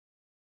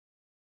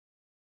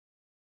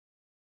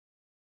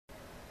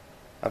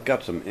I've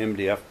got some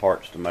MDF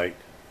parts to make,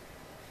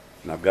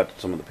 and I've got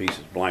some of the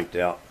pieces blanked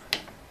out,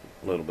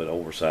 a little bit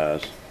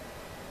oversized.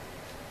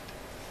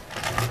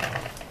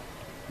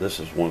 This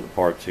is one of the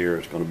parts here.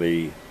 It's going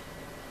to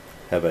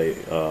have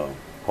a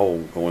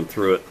hole going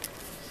through it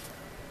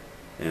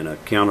and a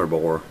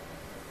counterbore,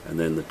 and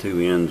then the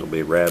two ends will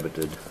be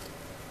rabbited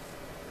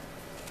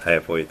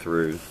halfway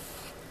through.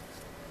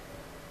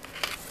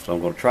 So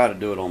I'm going to try to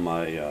do it on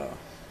my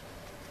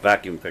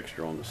vacuum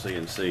fixture on the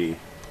CNC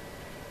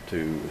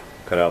to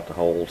cut out the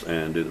holes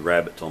and do the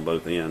rabbets on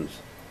both ends.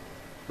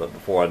 But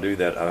before I do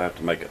that, I have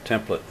to make a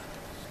template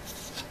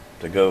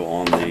to go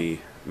on the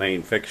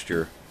main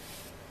fixture,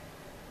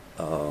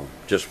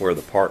 just where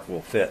the part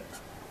will fit,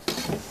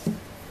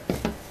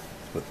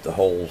 with the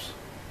holes,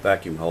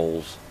 vacuum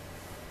holes,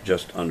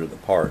 just under the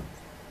part.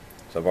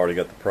 So I've already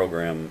got the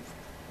program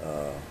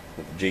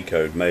with the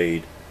G-code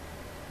made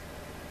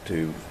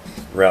to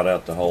route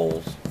out the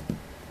holes,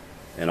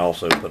 and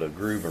also put a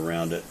groove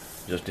around it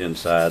just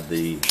inside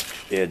the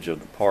edge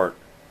of the part,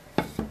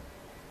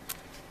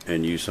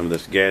 and use some of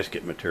this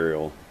gasket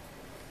material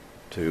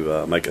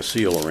to make a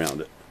seal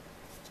around it.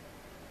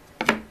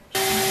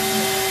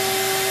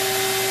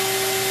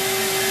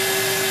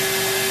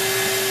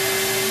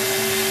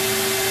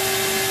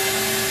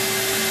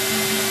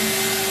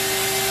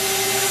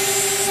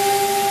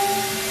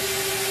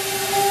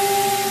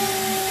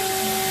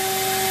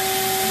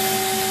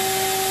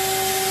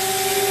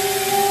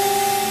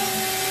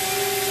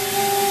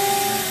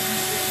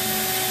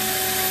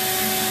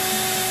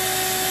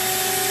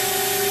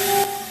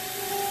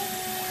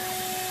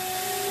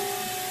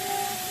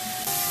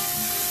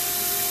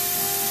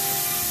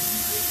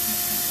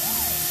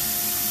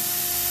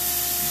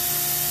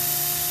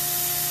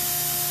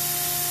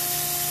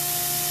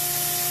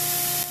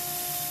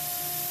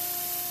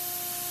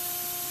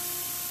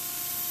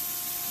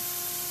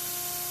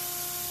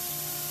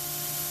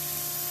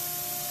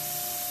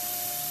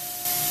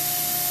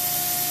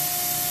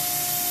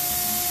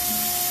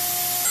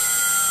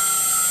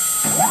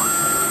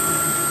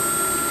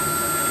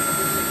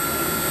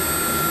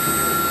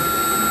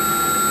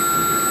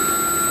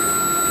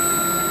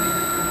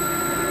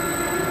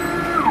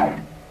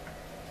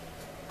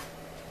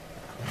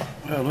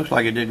 Well, it looks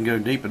like it didn't go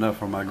deep enough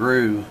for my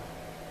groove.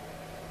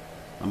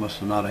 I must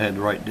have not had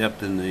the right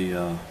depth in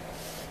the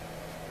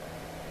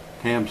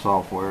CAM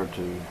software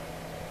to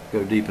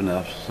go deep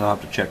enough, so I'll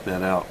have to check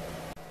that out.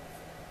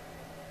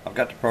 I've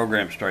got the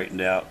program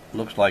straightened out.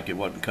 Looks like it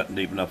wasn't cutting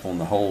deep enough on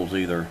the holes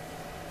either,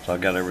 so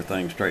I've got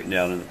everything straightened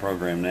out in the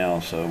program now,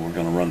 so we're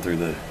going to run through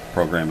the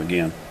program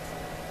again.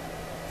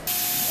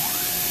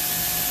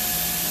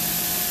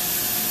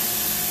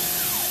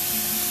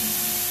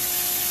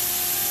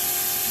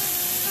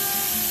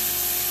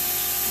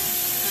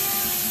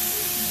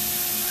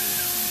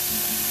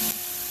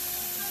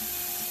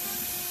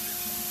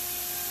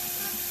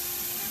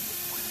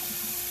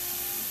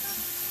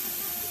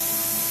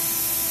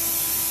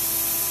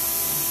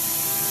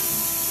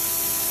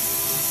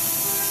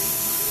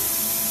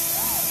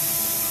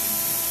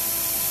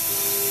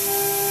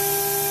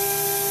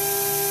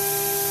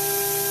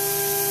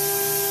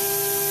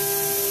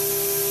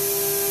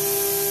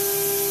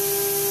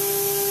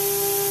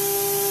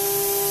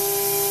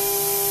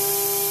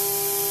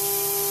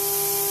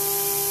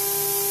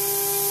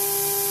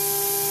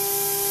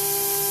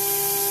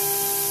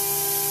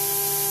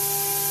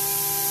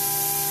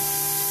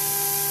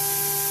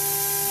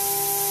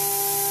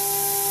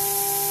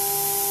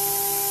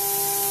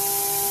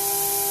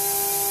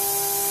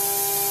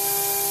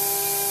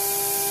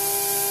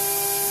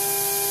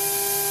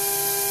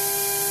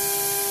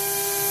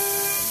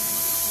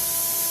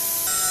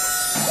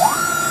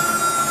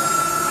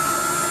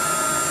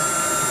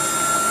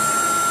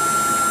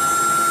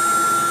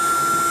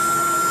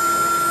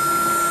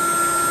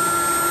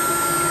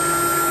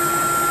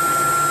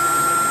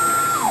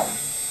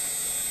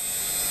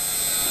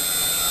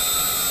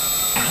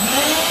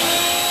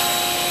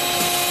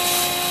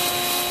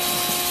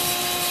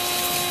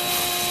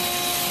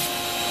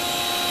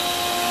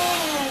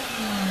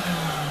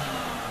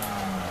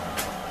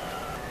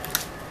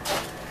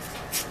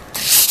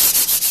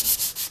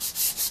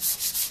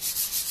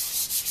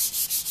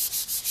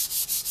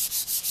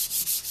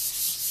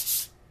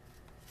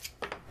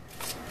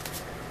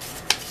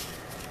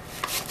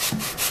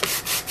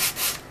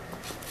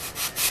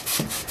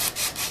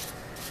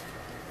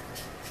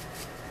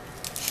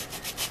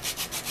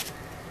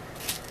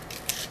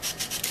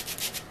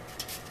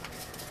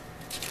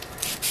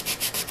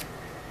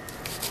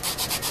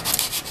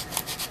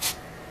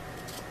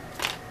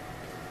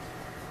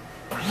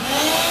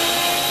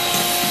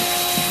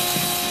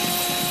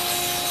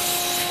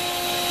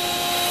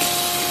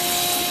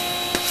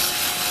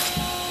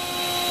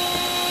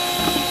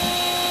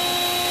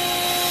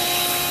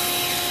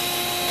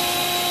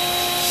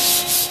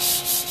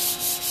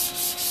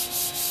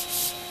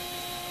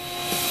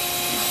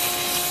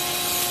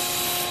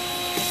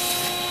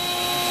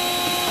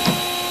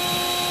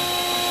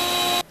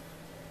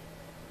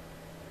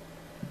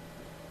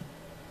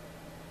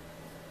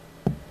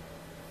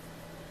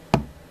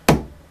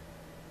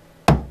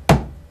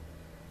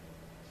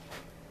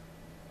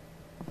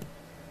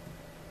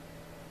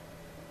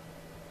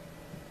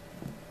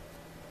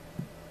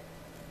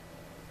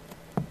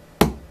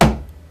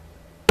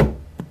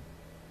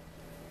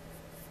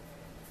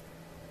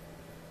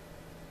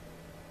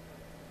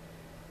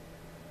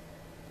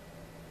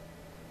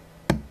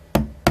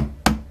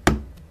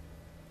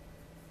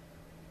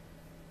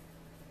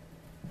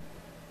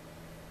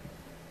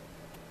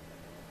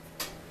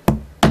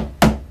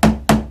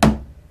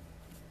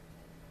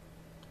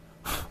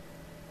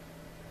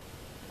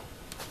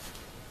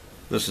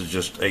 This is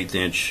just 1/8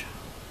 inch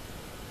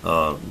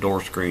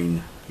door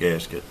screen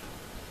gasket,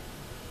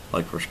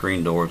 like for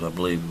screen doors, I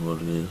believe is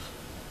what it is.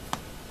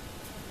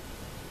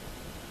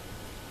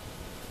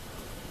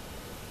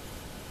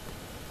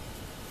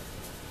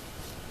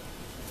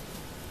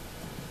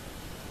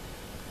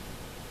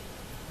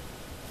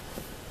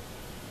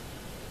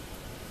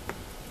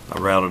 I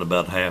routed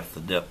about half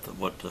the depth of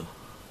what the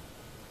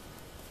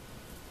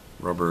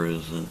rubber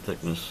is in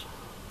thickness.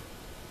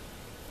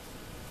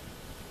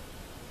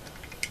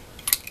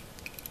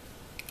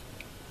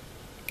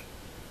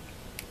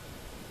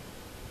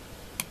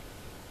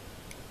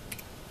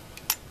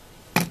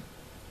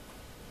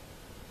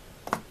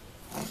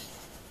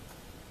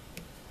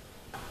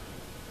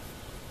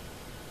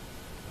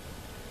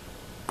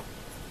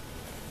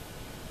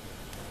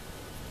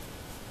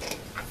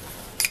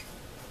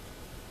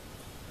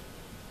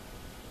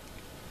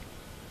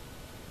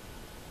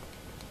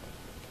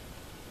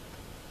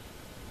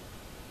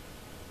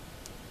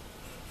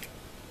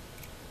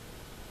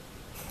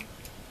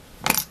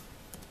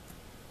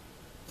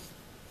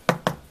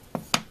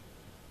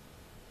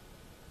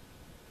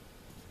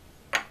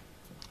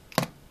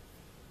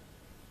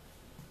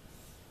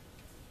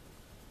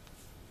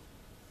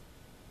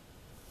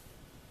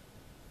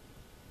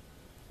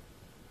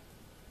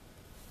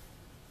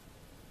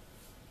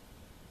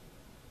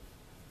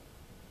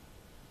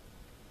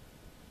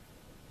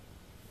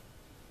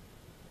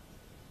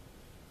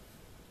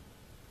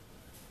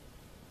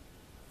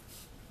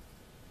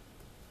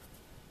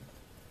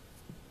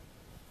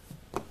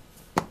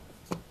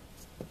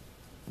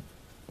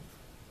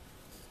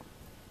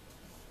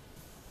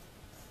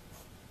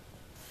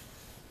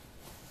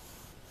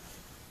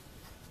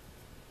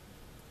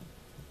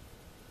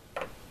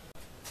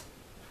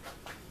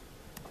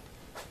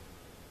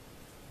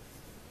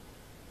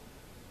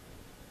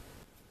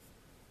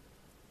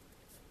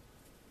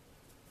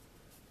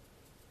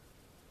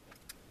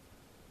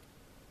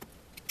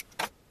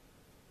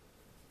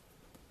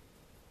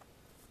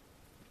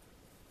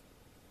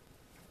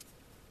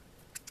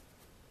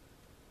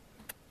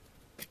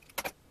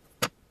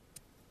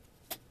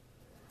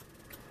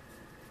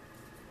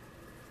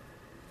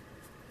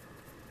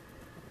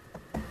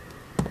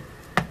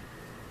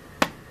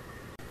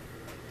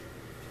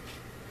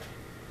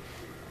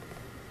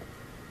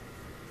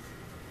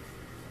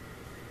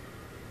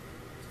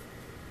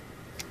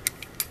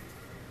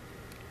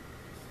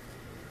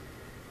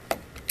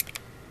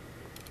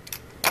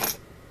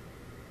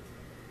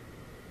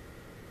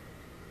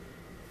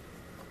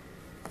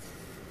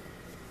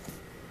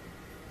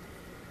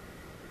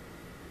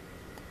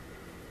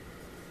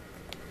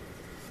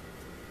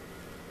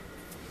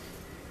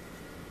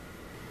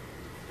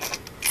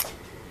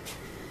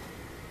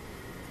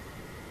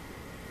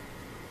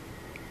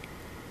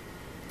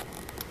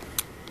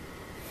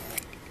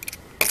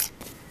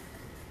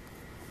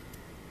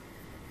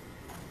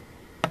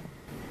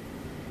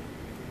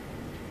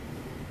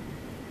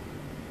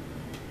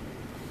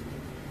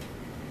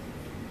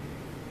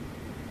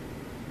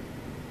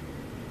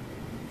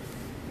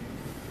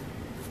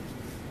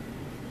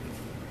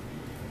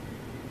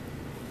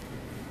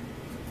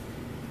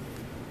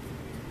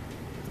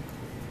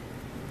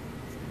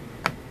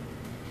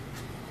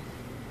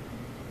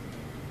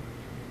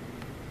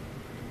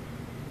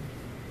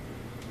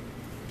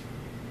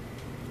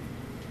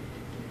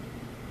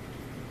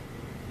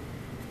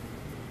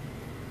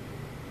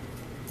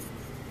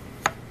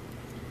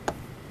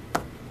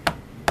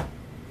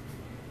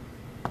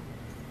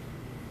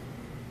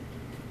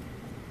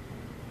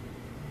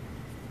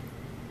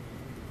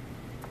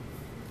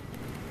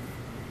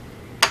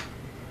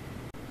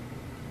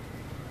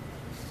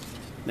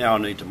 Now I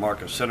need to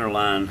mark a center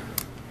line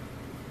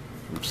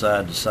from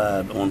side to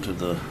side onto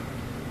the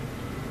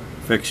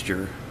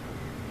fixture.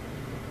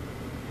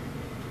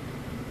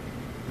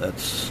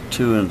 That's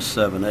 2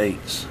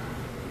 7/8.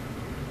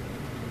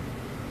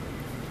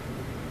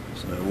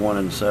 So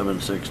 1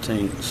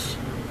 7/16.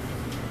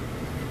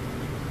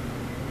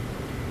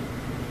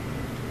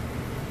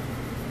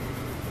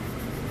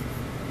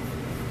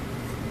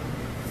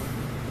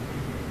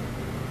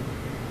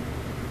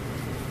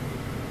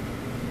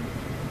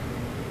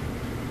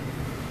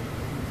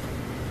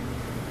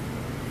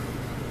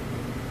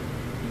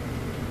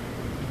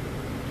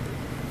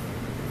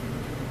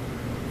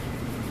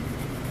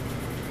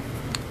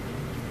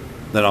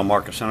 Then I'll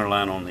mark a center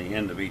line on the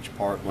end of each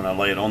part when I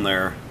lay it on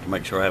there to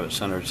make sure I have it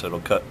centered so it'll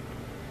cut,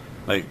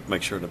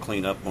 make sure to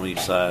clean up on each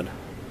side.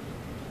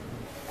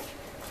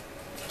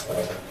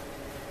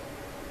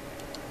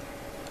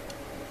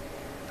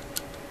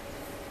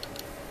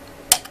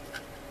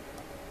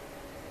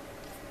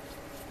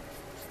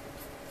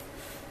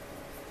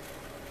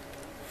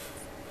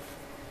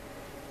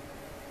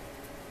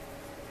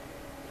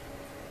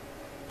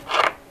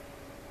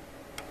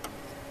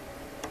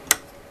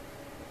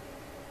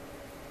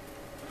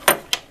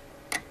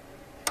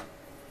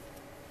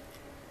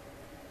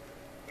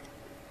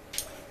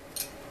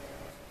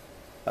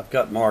 I've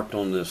got marked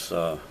on this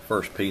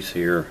first piece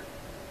here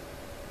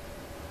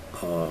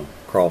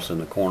cross in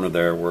the corner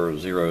there where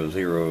 0,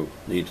 0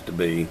 needs to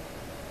be,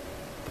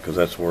 because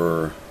that's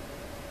where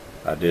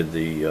I did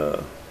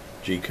the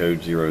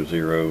G-code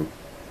 00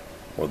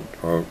 for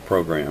the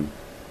program.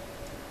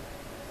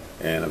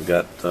 And I've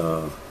got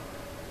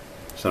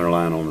center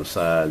line on the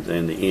sides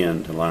and the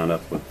end to line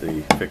up with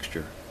the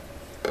fixture.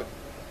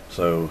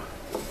 So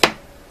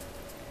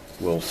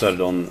we'll set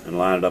it on and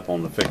line it up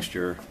on the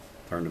fixture,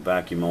 turn the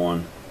vacuum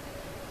on,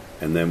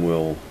 and then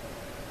we'll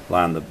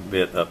line the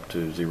bit up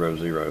to 00,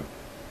 0.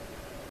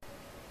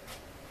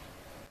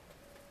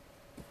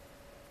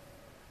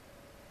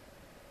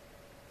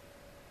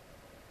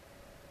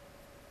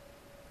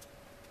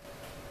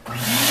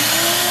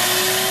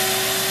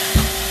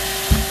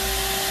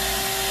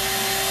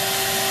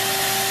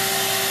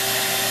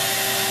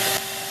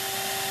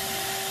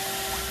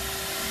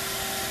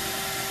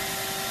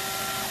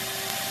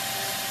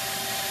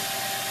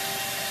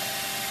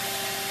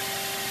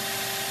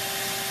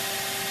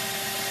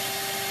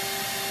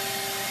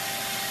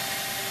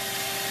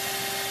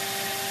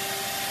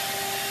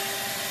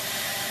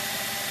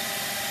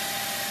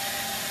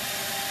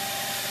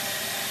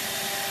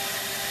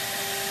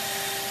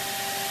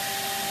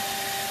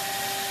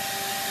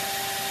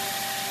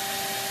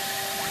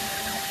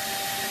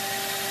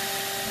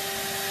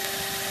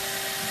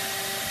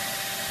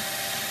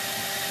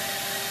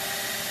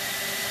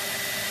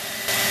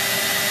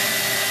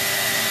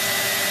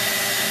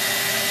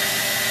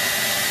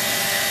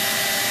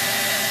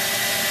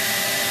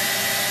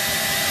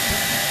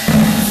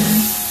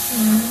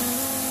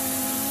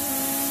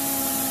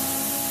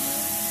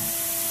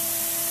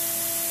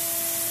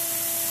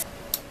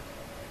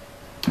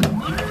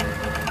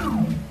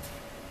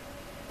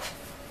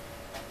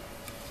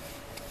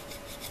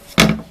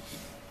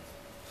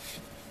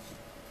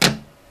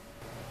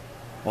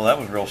 Well, that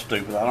was real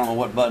stupid. I don't know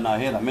what button I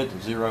hit. I meant to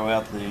zero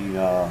out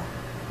the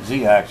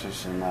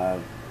Z-axis, and I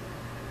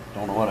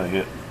don't know what I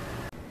hit.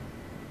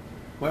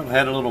 Well, I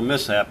had a little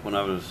mishap when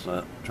I was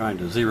trying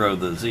to zero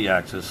the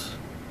Z-axis,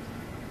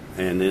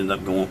 and ended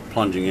up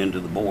plunging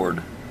into the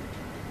board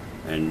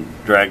and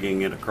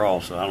dragging it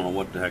across. So I don't know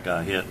what the heck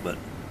I hit, but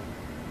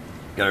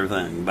got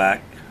everything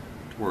back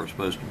to where it's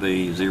supposed to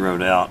be,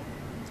 zeroed out.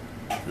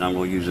 And I'm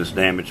going to use this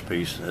damaged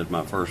piece as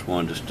my first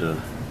one, just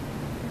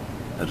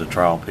as a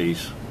trial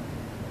piece.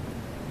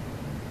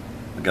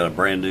 I got a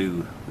brand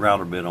new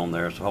router bit on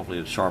there, so hopefully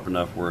it's sharp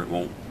enough where it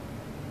won't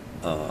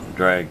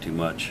drag too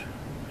much.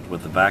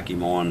 With the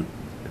vacuum on,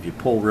 if you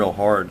pull real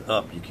hard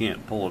up, you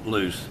can't pull it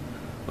loose,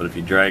 but if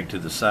you drag to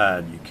the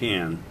side, you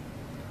can.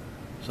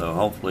 So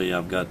hopefully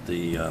I've got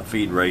the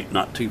feed rate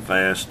not too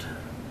fast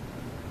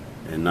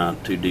and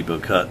not too deep a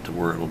cut to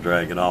where it'll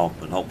drag it off,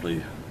 but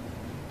hopefully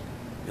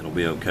it'll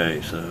be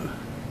okay. So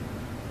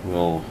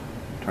we'll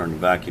turn the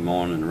vacuum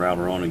on and the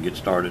router on and get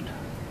started.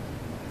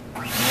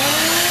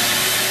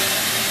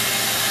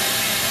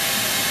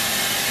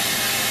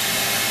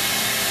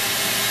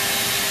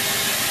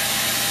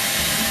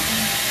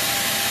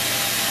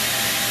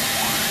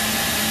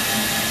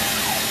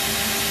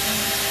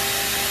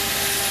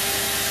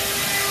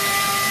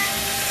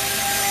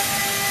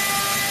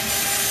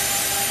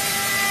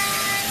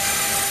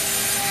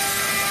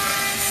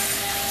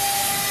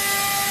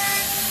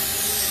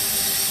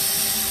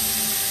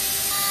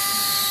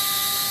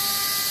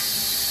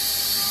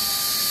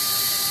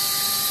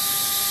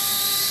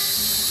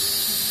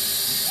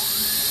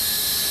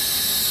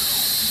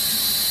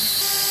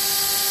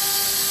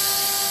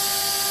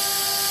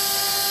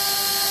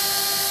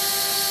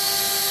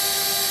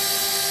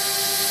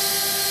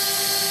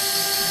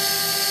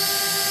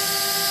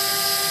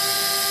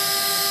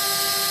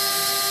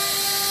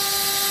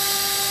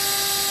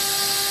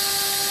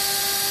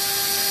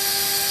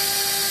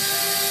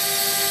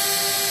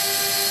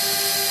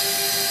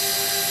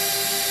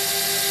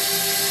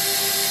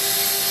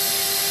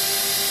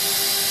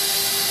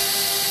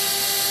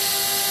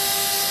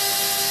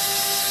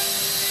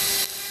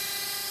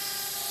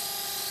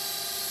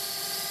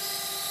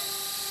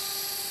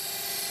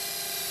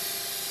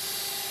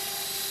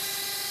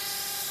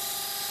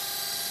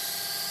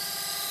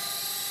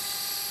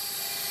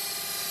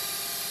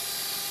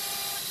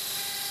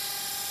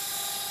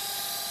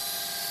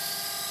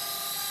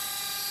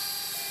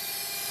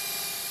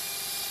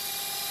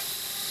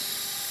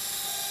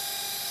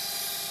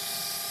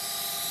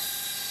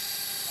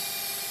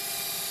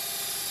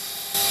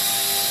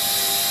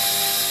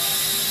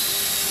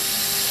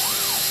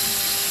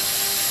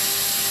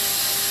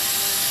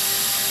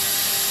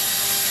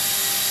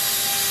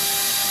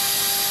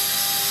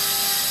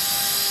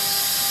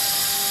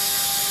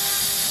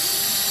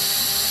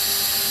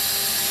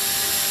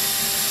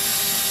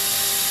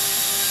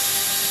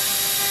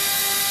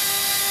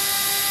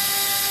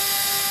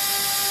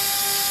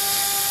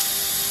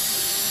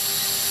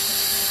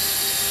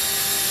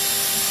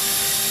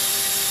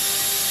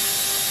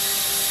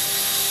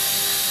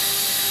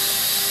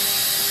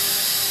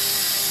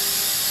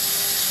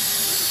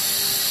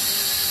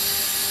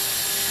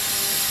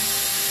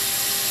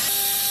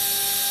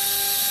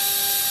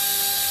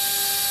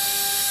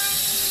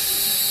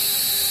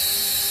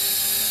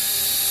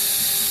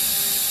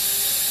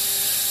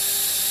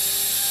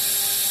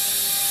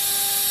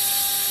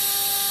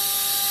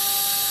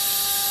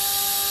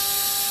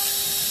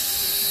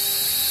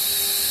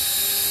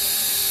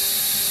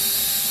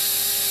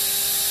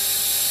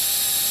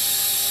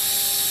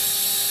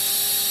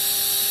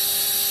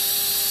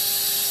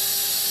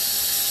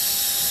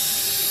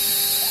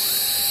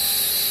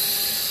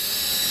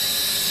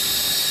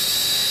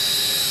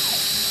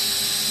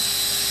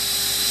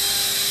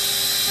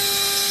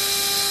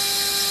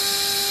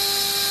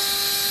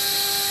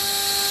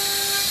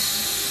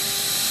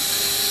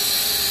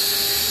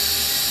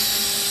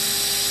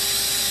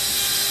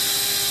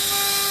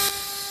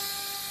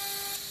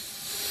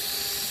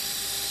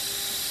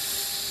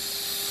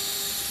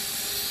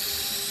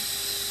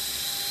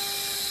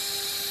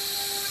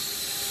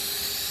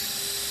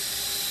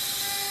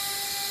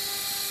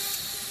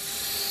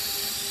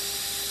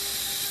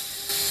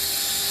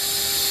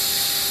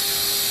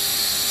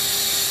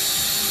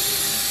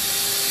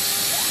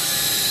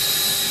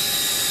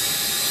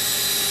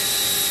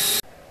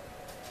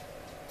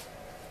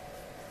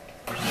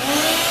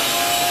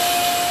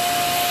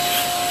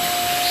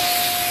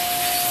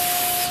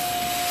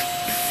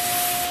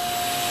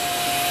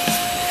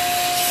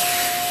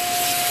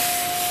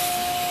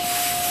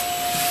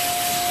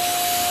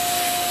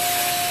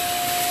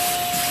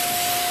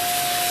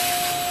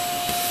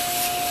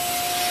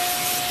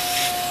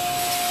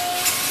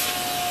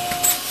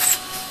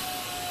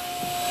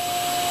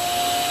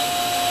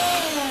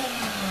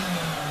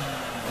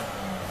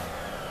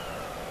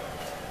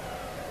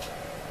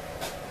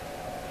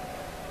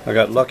 I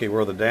got lucky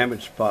where the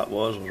damaged spot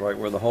was right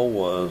where the hole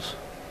was,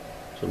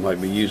 so it might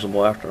be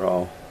usable after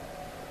all.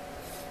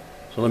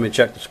 So let me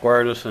check the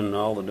squareness and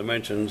all the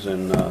dimensions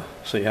and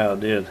see how it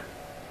did.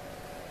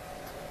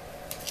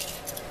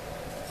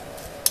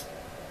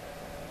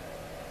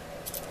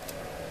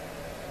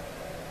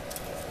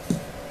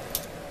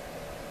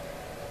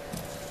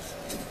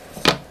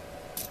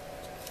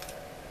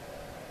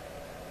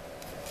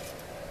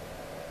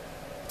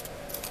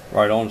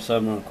 Right on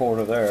 7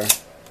 1/4 there.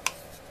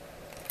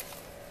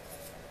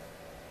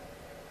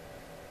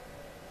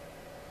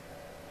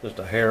 Just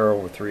a hair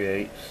over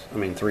 3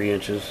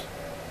 inches.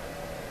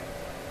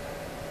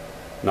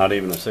 Not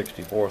even a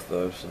 64th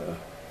though, so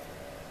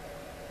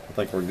I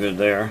think we're good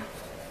there.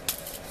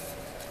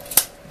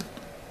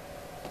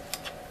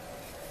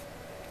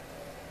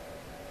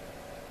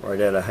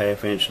 Right at a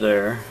 1/2 inch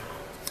there.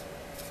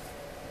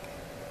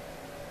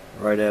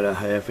 Right at a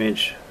 1/2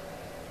 inch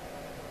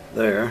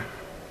there.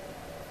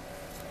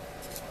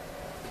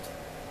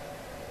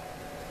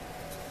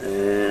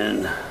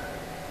 And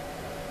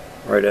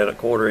right at a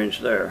 1/4 inch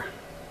there.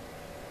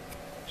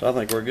 So I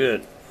think we're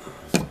good.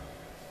 I'm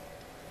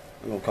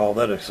going to call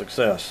that a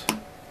success.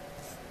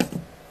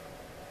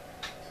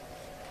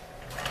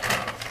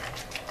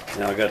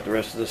 Now I got the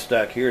rest of this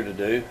stack here to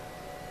do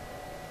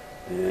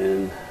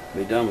and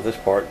be done with this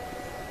part.